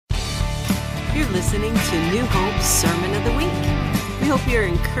You're listening to New Hope's Sermon of the Week. We hope you're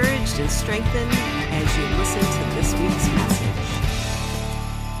encouraged and strengthened as you listen to this week's message.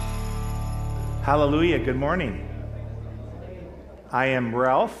 Hallelujah. Good morning. I am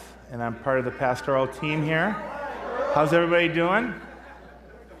Ralph, and I'm part of the pastoral team here. How's everybody doing?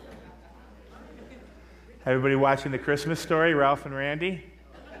 Everybody watching The Christmas Story, Ralph and Randy?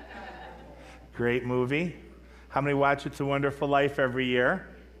 Great movie. How many watch It's a Wonderful Life every year?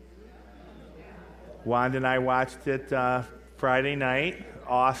 Wanda and I watched it Friday night.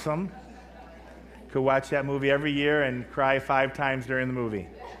 Awesome. Could watch that movie every year and cry 5 times during the movie.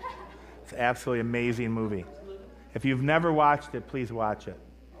 It's an absolutely amazing movie. If you've never watched it, please watch it.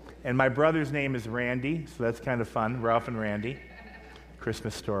 And my brother's name is Randy, so that's kind of fun. Ralph and Randy,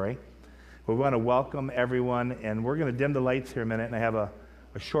 Christmas Story. We want to welcome everyone, and we're going to dim the lights here a minute, and I have a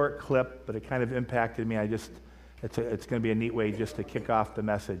short clip, but it kind of impacted me. It's going to be a neat way just to kick off the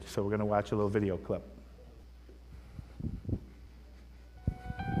message, so we're going to watch a little video clip.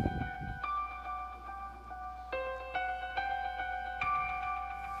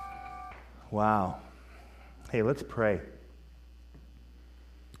 Wow. Hey, let's pray.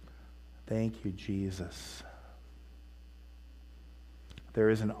 Thank you, Jesus. There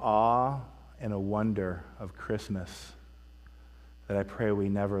is an awe and a wonder of Christmas that I pray we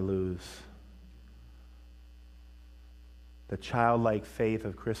never lose. The childlike faith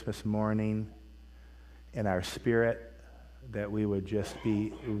of Christmas morning in our spirit, that we would just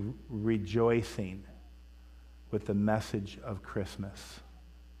be rejoicing with the message of Christmas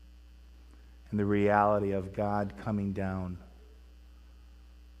and the reality of God coming down,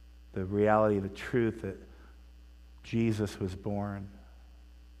 the reality, the truth that Jesus was born,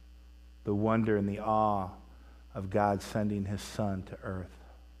 the wonder and the awe of God sending his Son to earth.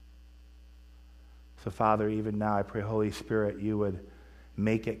 So, Father, even now I pray, Holy Spirit, you would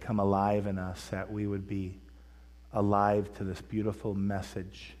make it come alive in us, that we would be alive to this beautiful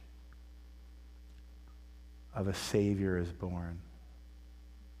message of a Savior is born.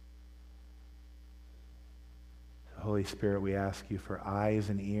 So, Holy Spirit, we ask you for eyes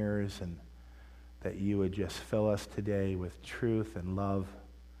and ears, and that you would just fill us today with truth and love.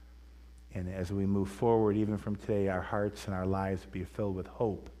 And as we move forward, even from today, our hearts and our lives be filled with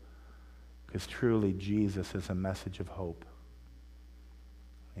hope, because truly Jesus is a message of hope.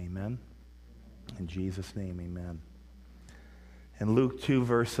 Amen. In Jesus' name, amen. In Luke 2,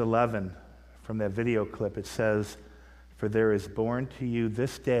 verse 11, from that video clip, it says, "For there is born to you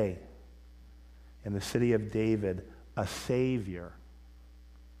this day in the city of David a Savior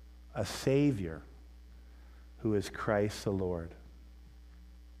who is Christ the Lord."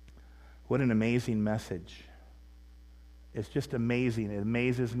 What an amazing message. It's just amazing. It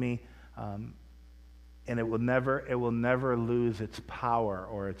amazes me. And it will never lose its power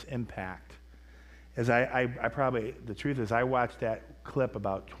or its impact. As the truth is, I watched that clip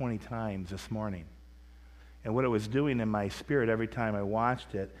about 20 times this morning. And what it was doing in my spirit every time I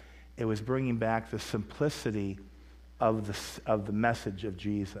watched it, it was bringing back the simplicity of the message of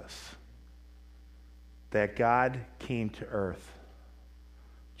Jesus. That God came to earth.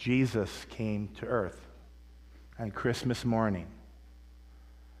 Jesus came to earth on Christmas morning.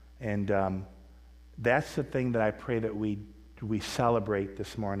 And that's the thing that I pray that we celebrate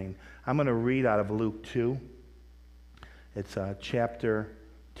this morning. I'm going to read out of Luke 2. It's chapter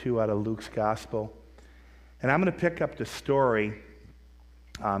 2 out of Luke's Gospel. And I'm going to pick up the story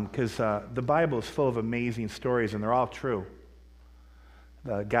because the Bible is full of amazing stories, and they're all true.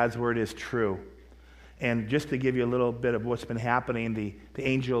 God's Word is true. And just to give you a little bit of what's been happening, the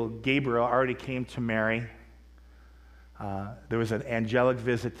angel Gabriel already came to Mary. There was an angelic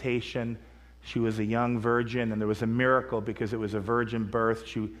visitation. She was a young virgin, and there was a miracle because it was a virgin birth.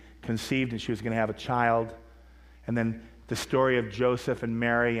 She conceived, and she was going to have a child. And then the story of Joseph and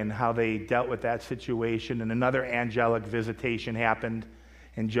Mary and how they dealt with that situation. And another angelic visitation happened,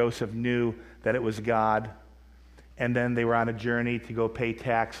 and Joseph knew that it was God. And then they were on a journey to go pay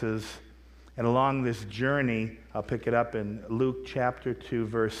taxes. And along this journey, I'll pick it up in Luke chapter 2,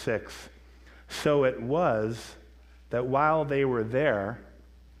 verse 6. "So it was that while they were there,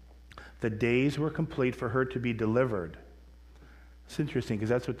 the days were complete for her to be delivered." It's interesting because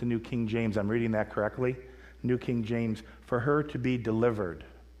that's what the New King James, I'm reading that correctly? New King James, "for her to be delivered.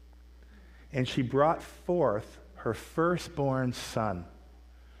 And she brought forth her firstborn son,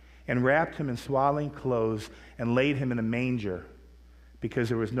 and wrapped him in swaddling clothes, and laid him in a manger, because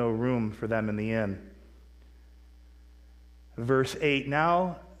there was no room for them in the inn." Verse 8,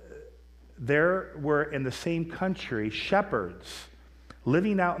 "Now there were in the same country shepherds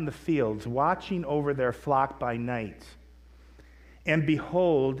living out in the fields, watching over their flock by night. And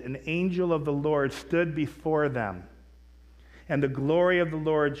behold, an angel of the Lord stood before them, and the glory of the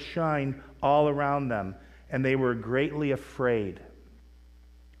Lord shined all around them, and they were greatly afraid.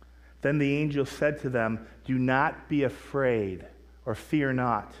 Then the angel said to them, "Do not be afraid, or fear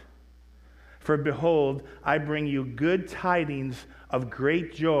not. For behold, I bring you good tidings of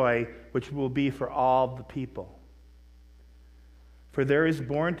great joy, which will be for all the people. For there is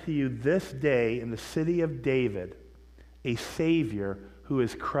born to you this day in the city of David a Savior who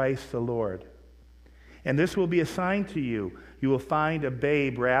is Christ the Lord. And this will be a sign to you. You will find a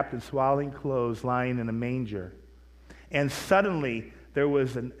babe wrapped in swaddling clothes lying in a manger." And suddenly there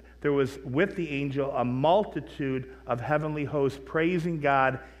was with the angel a multitude of heavenly hosts praising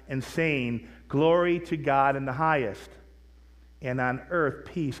God and saying, "Glory to God in the highest, and on earth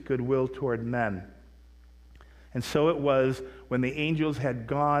peace, goodwill toward men." And so it was, when the angels had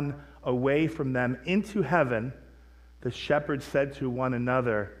gone away from them into heaven, the shepherds said to one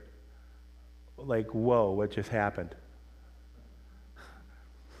another, like, "Whoa, what just happened?"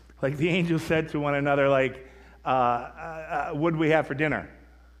 Like the angels said to one another, like, "What do we have for dinner?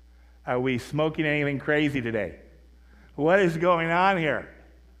 Are we smoking anything crazy today? What is going on here?"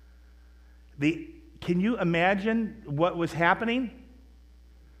 Can you imagine what was happening?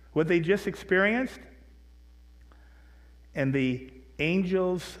 What they just experienced? And the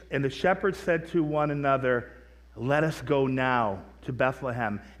angels and the shepherds said to one another, "Let us go now to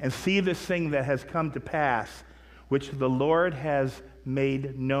Bethlehem and see this thing that has come to pass, which the Lord has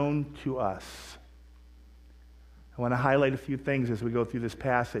made known to us." I want to highlight a few things as we go through this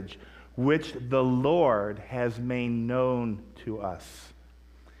passage. Which the Lord has made known to us.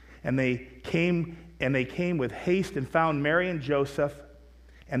 And they came with haste and found Mary and Joseph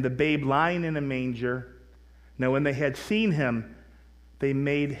and the babe lying in a manger. Now when they had seen him, they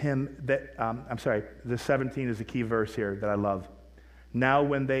made him the 17 is the key verse here that I love. Now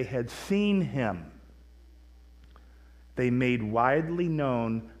when they had seen him, they made widely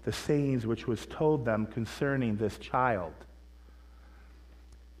known the sayings which was told them concerning this child.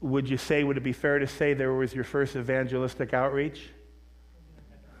 Would it be fair to say there was your first evangelistic outreach?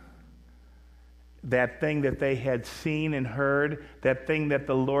 That thing that they had seen and heard, that thing that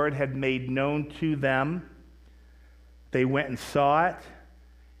the Lord had made known to them, they went and saw it,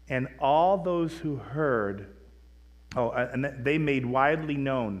 and all those who heard, and they made widely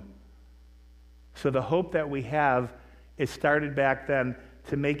known. So the hope that we have, it started back then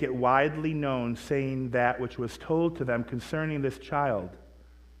to make it widely known, saying that which was told to them concerning this child.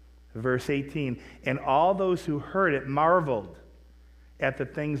 Verse 18, and all those who heard it marveled at the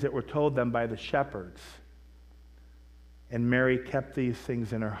things that were told them by the shepherds. And Mary kept these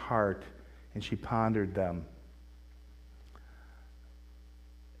things in her heart, and she pondered them.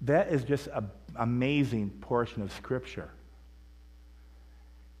 That is just an amazing portion of Scripture.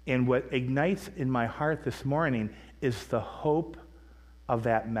 And what ignites in my heart this morning is the hope of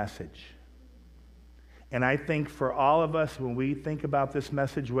that message. And I think for all of us, when we think about this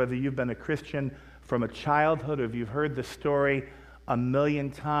message, whether you've been a Christian from a childhood or if you've heard the story a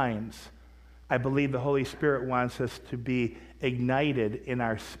million times, I believe the Holy Spirit wants us to be ignited in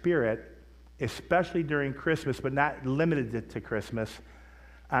our spirit, especially during Christmas, but not limited to Christmas,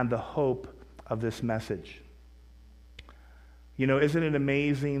 on the hope of this message. You know, isn't it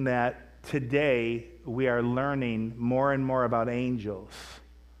amazing that today we are learning more and more about angels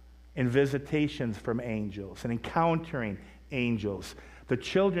and visitations from angels and encountering angels. The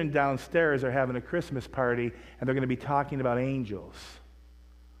children downstairs are having a Christmas party, and they're going to be talking about angels.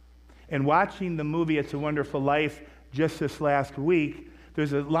 And watching the movie It's a Wonderful Life just this last week,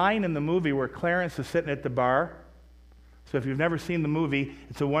 there's a line in the movie where Clarence is sitting at the bar. So if you've never seen the movie,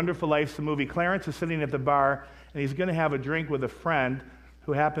 It's a Wonderful Life, it's the movie. Clarence is sitting at the bar, and he's going to have a drink with a friend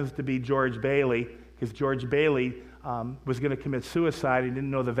who happens to be George Bailey, because George Bailey was going to commit suicide. He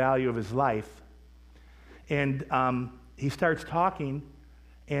didn't know the value of his life. And he starts talking,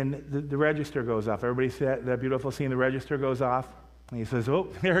 and the register goes off. Everybody see that beautiful scene? The register goes off. And he says, "Oh,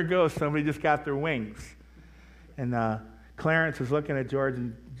 there it goes. Somebody just got their wings." And Clarence is looking at George,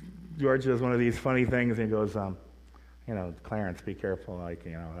 and George does one of these funny things, and he goes, "Clarence, be careful.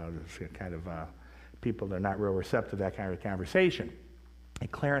 This kind of people, they're not real receptive to that kind of conversation."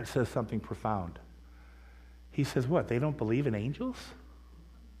 And Clarence says something profound. He says, "What, they don't believe in angels?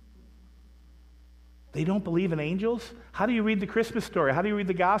 They don't believe in angels? How do you read the Christmas story? How do you read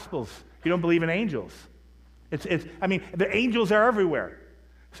the Gospels? You don't believe in angels?" The angels are everywhere.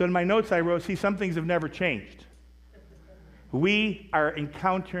 So in my notes I wrote, see, some things have never changed. We are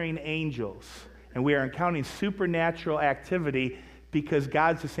encountering angels, and we are encountering supernatural activity because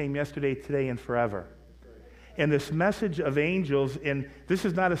God's the same yesterday, today, and forever. And this message of angels, and this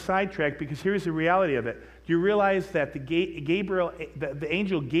is not a sidetrack because here's the reality of it. Do you realize that the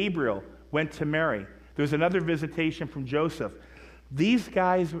angel Gabriel went to Mary? There was another visitation from Joseph. These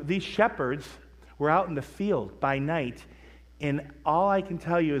guys, these shepherds, were out in the field by night. And all I can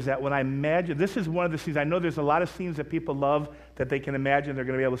tell you is that when I imagine, this is one of the scenes, I know there's a lot of scenes that people love that they can imagine they're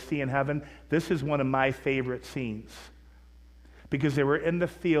going to be able to see in heaven. This is one of my favorite scenes. Because they were in the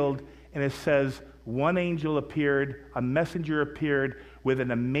field, and it says, one angel appeared, a messenger appeared with an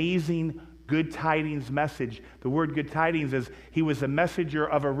amazing good tidings message. The word good tidings is he was a messenger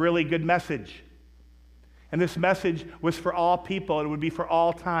of a really good message. And this message was for all people. It would be for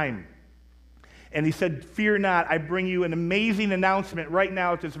all time. And he said, fear not, I bring you an amazing announcement right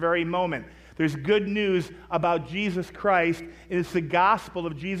now at this very moment. There's good news about Jesus Christ, and it's the gospel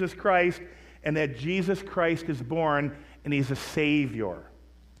of Jesus Christ, and that Jesus Christ is born, and he's a Savior.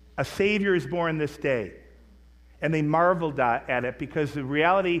 A Savior is born this day. And they marveled at it because the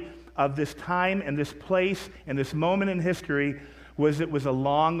reality of this time and this place and this moment in history was it was a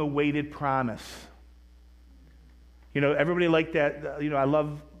long-awaited promise. You know, everybody liked that. You know, I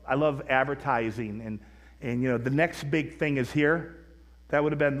love advertising, and you know, the next big thing is here. That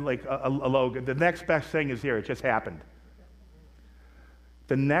would have been like a logo. The next best thing is here. It just happened.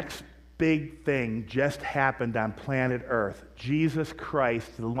 The next big thing just happened on planet Earth. Jesus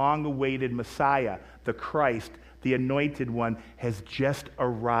Christ, the long-awaited Messiah, the Christ, the anointed one, has just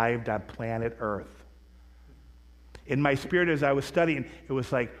arrived on planet Earth. In my spirit as I was studying, it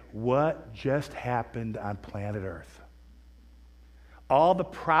was like, what just happened on planet Earth? All the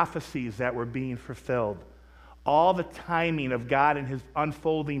prophecies that were being fulfilled, all the timing of God and his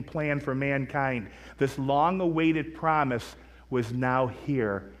unfolding plan for mankind, this long-awaited promise was now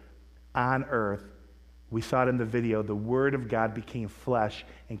here on earth. We saw it in the video. The Word of God became flesh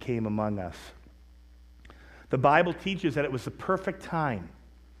and came among us. The Bible teaches that it was the perfect time.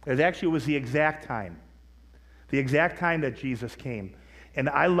 It was the exact time. The exact time that Jesus came. And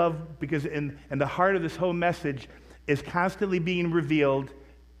I love, because in the heart of this whole message is constantly being revealed.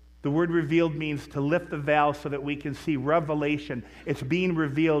 The word revealed means to lift the veil so that we can see revelation. It's being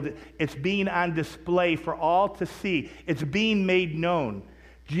revealed. It's being on display for all to see. It's being made known.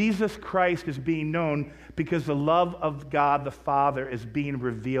 Jesus Christ is being known because the love of God the Father is being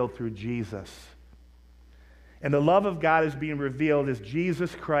revealed through Jesus. And the love of God is being revealed as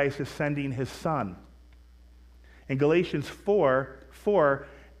Jesus Christ is sending his Son. In Galatians 4,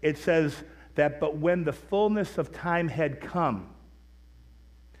 it says that, but when the fullness of time had come,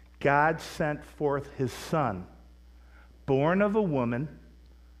 God sent forth his Son, born of a woman,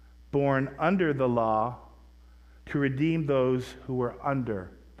 born under the law, to redeem those who were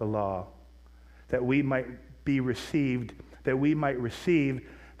under the law, that we might receive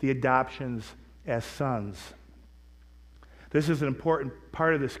the adoptions as sons. This is an important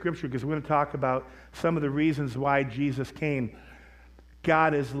part of the scripture because we're going to talk about some of the reasons why Jesus came.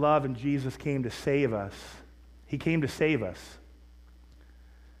 God is love, and Jesus came to save us. He came to save us.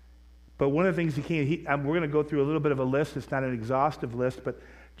 But one of the things we're going to go through a little bit of a list. It's not an exhaustive list, but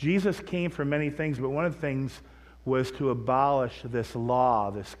Jesus came for many things, but one of the things was to abolish this law,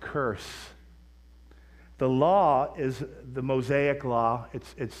 this curse. The law is the Mosaic law.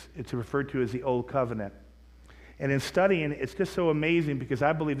 It's referred to as the Old Covenant. And in studying, it's just so amazing because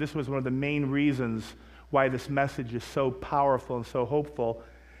I believe this was one of the main reasons why this message is so powerful and so hopeful,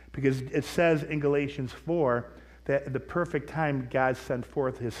 because it says in Galatians 4 that at the perfect time God sent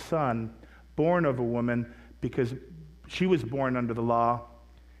forth his Son, born of a woman, because she was born under the law,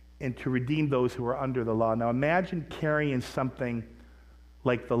 and to redeem those who are under the law. Now imagine carrying something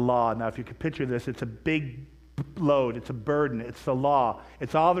like the law. Now if you could picture this, it's a big load, it's a burden, it's the law,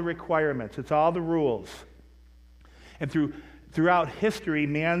 it's all the requirements, it's all the rules. And throughout history,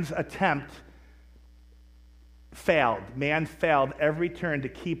 man's attempt failed. Man failed every turn to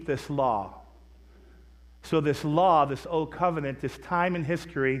keep this law. So this law, this Old Covenant, this time in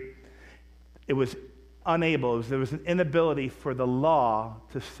history, it was unable. There was an inability for the law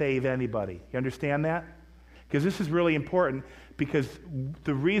to save anybody. You understand that? Because this is really important, because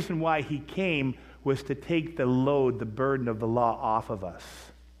the reason why he came was to take the load, the burden of the law off of us.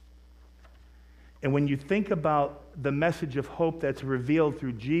 And when you think about the message of hope that's revealed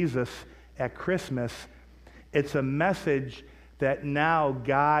through Jesus at Christmas, it's a message that now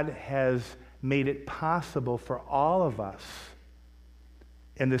God has made it possible for all of us.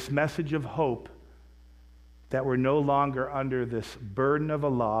 And this message of hope that we're no longer under this burden of a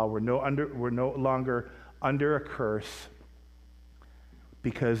law, we're no longer under a curse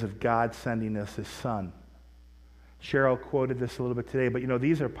because of God sending us his Son. Cheryl quoted this a little bit today, but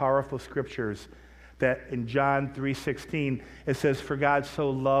these are powerful scriptures that in John 3:16, it says, "For God so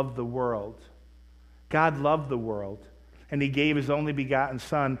loved the world." God loved the world, and he gave his only begotten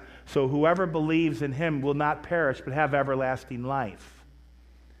Son, so whoever believes in him will not perish, but have everlasting life.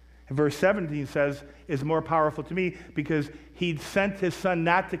 And verse 17 says, is more powerful to me, because he sent his Son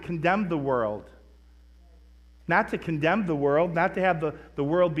not to condemn the world. Not to condemn the world, not to have the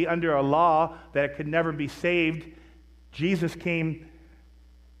world be under a law that it could never be saved. Jesus came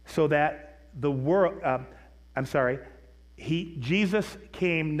so that the world, Jesus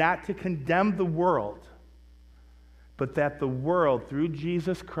came not to condemn the world, but that the world, through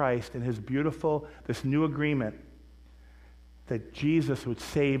Jesus Christ and his beautiful, this new agreement, that Jesus would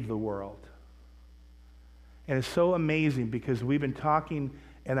save the world. And it's so amazing because we've been talking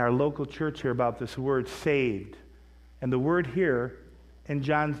in our local church here about this word saved. And the word here in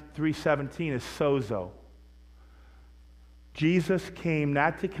John 3:17 is sozo. Jesus came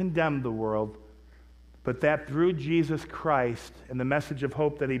not to condemn the world, but that through Jesus Christ and the message of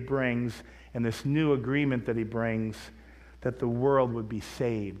hope that he brings and this new agreement that he brings, that the world would be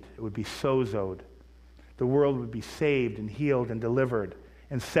saved. It would be sozoed. The world would be saved and healed and delivered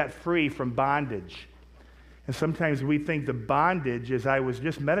and set free from bondage. And sometimes we think the bondage, as I was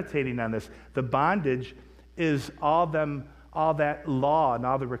just meditating on this, the bondage is all that law and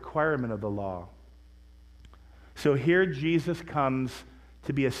all the requirement of the law. So here Jesus comes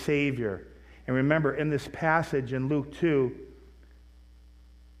to be a Savior. And remember, in this passage in Luke 2,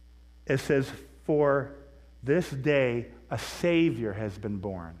 it says, "For this day a Savior has been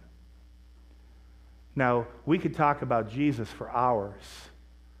born." Now, we could talk about Jesus for hours.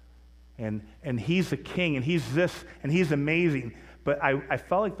 And he's a king, and he's this, and he's amazing. But I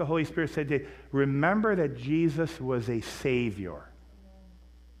felt like the Holy Spirit said today, remember that Jesus was a Savior.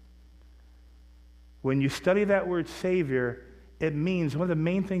 When you study that word Savior, it means, one of the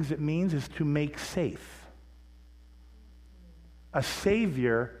main things it means is to make safe. A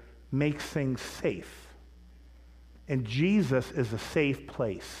Savior makes things safe. And Jesus is a safe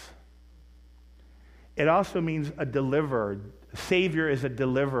place. It also means a deliverer. Savior is a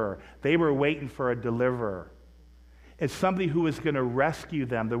deliverer. They were waiting for a deliverer. It's somebody who is going to rescue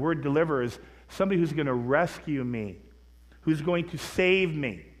them. The word deliverer is somebody who's going to rescue me, who's going to save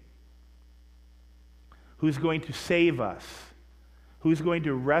me, who's going to save us, who's going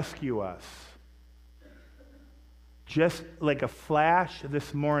to rescue us. Just like a flash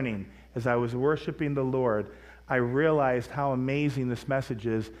this morning, as I was worshiping the Lord, I realized how amazing this message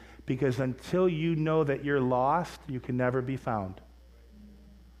is, because until you know that you're lost, you can never be found.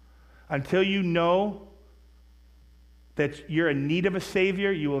 Until you know that you're in need of a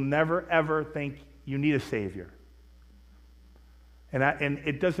Savior, you will never, ever think you need a Savior. And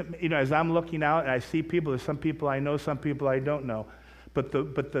it doesn't, as I'm looking out and I see people, there's some people I know, some people I don't know. But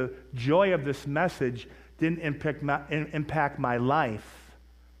the joy of this message didn't impact my life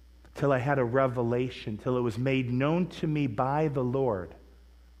till I had a revelation, till it was made known to me by the Lord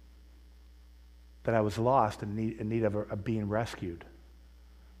that I was lost and in need of being rescued.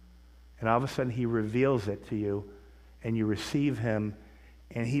 And all of a sudden he reveals it to you, and you receive him,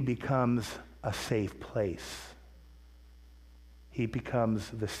 and he becomes a safe place. He becomes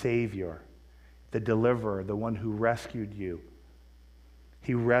the Savior, the deliverer, the one who rescued you.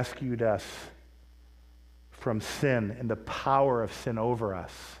 He rescued us from sin and the power of sin over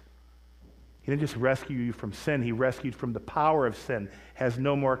us. He didn't just rescue you from sin, he rescued from the power of sin, has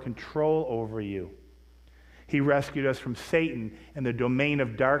no more control over you. He rescued us from Satan and the domain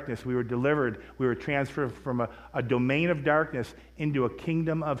of darkness. We were delivered, we were transferred from a domain of darkness into a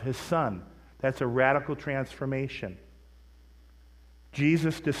kingdom of his Son. That's a radical transformation.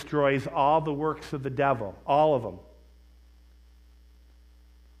 Jesus destroys all the works of the devil, all of them.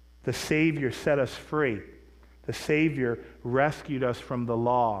 The Savior set us free. The Savior rescued us from the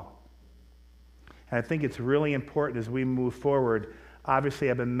law. And I think it's really important as we move forward. Obviously,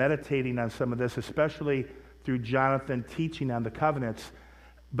 I've been meditating on some of this, especially through Jonathan teaching on the covenants.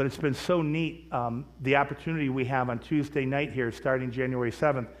 But it's been so neat, the opportunity we have on Tuesday night here, starting January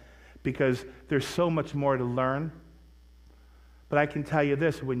 7th, because there's so much more to learn. But I can tell you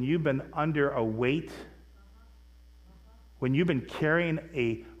this, when you've been under a weight, when you've been carrying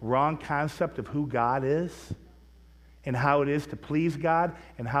a wrong concept of who God is, and how it is to please God,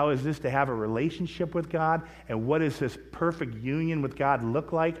 and how is this to have a relationship with God, and what does this perfect union with God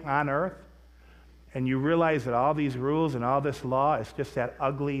look like on earth, and you realize that all these rules and all this law is just that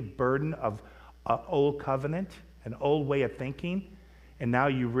ugly burden of an old covenant, an old way of thinking, and now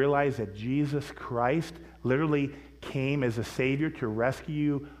you realize that Jesus Christ literally came as a Savior to rescue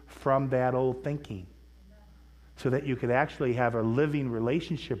you from that old thinking. so that you could actually have a living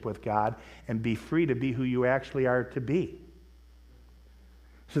relationship with God and be free to be who you actually are to be.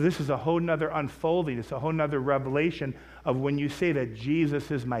 So this is a whole nother unfolding. It's a whole nother revelation of when you say that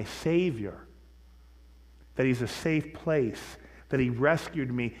Jesus is my Savior, that he's a safe place, that he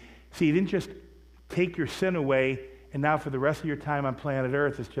rescued me. See, he didn't just take your sin away and now for the rest of your time on planet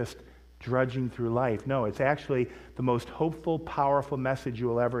Earth it's just drudging through life. No, it's actually the most hopeful, powerful message you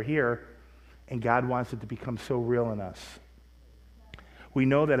will ever hear, and God wants it to become so real in us. We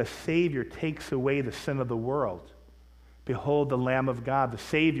know that a Savior takes away the sin of the world. Behold the Lamb of God, the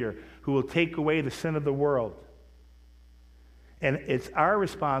Savior who will take away the sin of the world. And it's our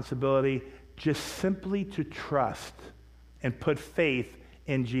responsibility just simply to trust and put faith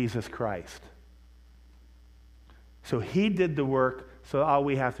in Jesus Christ. So he did the work, so all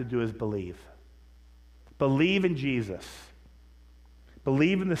we have to do is believe. Believe in Jesus.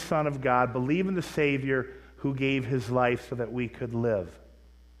 Believe in the Son of God. Believe in the Savior who gave his life so that we could live.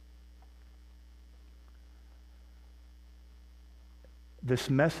 This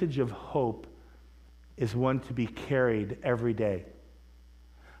message of hope is one to be carried every day.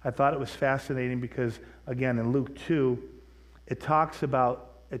 I thought it was fascinating because, again, in Luke 2, it talks about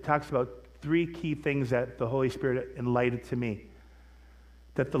three key things that the Holy Spirit enlightened to me.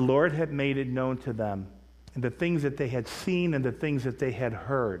 That the Lord had made it known to them, and the things that they had seen and the things that they had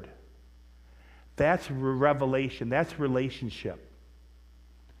heard. That's revelation. That's relationship.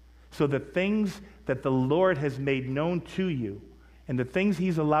 So the things that the Lord has made known to you and the things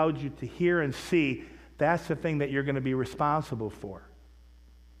he's allowed you to hear and see, that's the thing that you're going to be responsible for.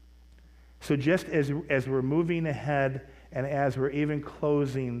 So just as we're moving ahead and as we're even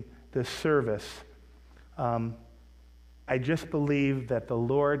closing this service, I just believe that the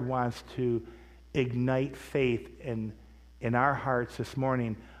Lord wants to ignite faith in our hearts this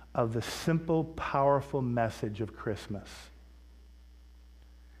morning of the simple, powerful message of Christmas.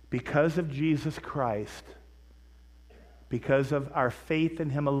 Because of Jesus Christ, because of our faith in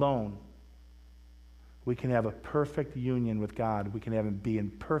him alone, we can have a perfect union with God. We can be in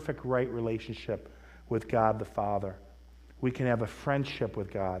perfect right relationship with God the Father. We can have a friendship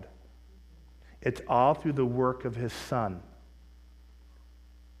with God. It's all through the work of his Son.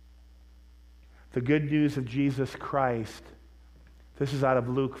 The good news of Jesus Christ, this is out of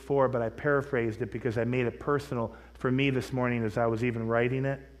Luke 4, but I paraphrased it because I made it personal for me this morning as I was even writing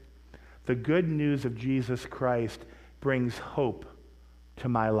it. The good news of Jesus Christ brings hope to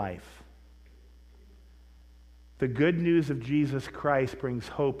my life. The good news of Jesus Christ brings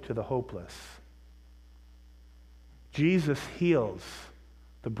hope to the hopeless. Jesus heals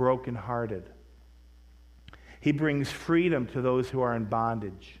the brokenhearted. He brings freedom to those who are in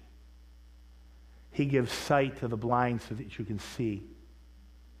bondage. He gives sight to the blind so that you can see.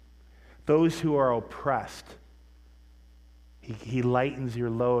 Those who are oppressed, he lightens your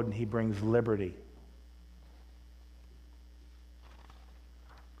load and he brings liberty.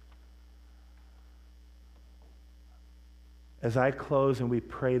 As I close and we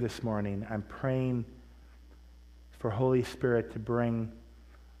pray this morning, I'm praying for Holy Spirit to bring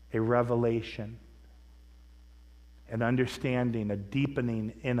a revelation, an understanding, a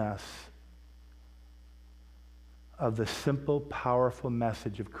deepening in us of the simple, powerful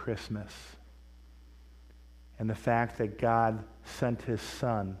message of Christmas and the fact that God sent his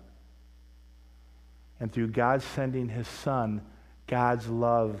Son. And through God sending his Son, God's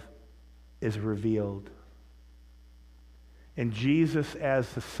love is revealed. And Jesus, as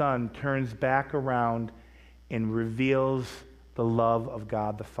the Son, turns back around and reveals the love of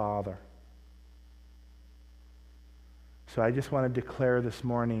God the Father. So I just want to declare this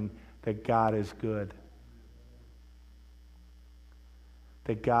morning that God is good.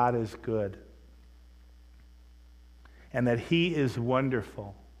 That God is good. And that he is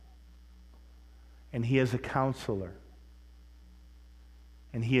wonderful. And he is a counselor.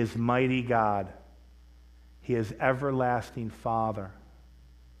 And he is mighty God. He is everlasting Father.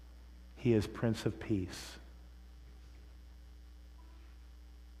 He is Prince of Peace.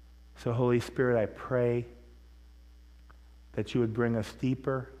 So Holy Spirit, I pray that you would bring us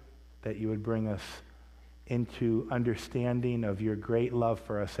deeper, that you would bring us into understanding of your great love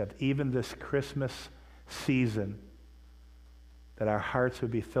for us, that even this Christmas season, that our hearts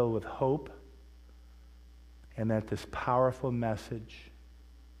would be filled with hope, and that this powerful message,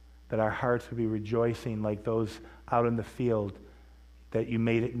 that our hearts would be rejoicing like those out in the field, that you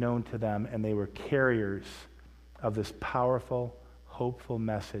made it known to them, and they were carriers of this powerful, hopeful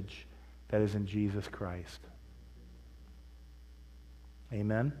message that is in Jesus Christ.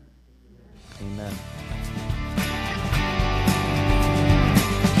 Amen? Amen.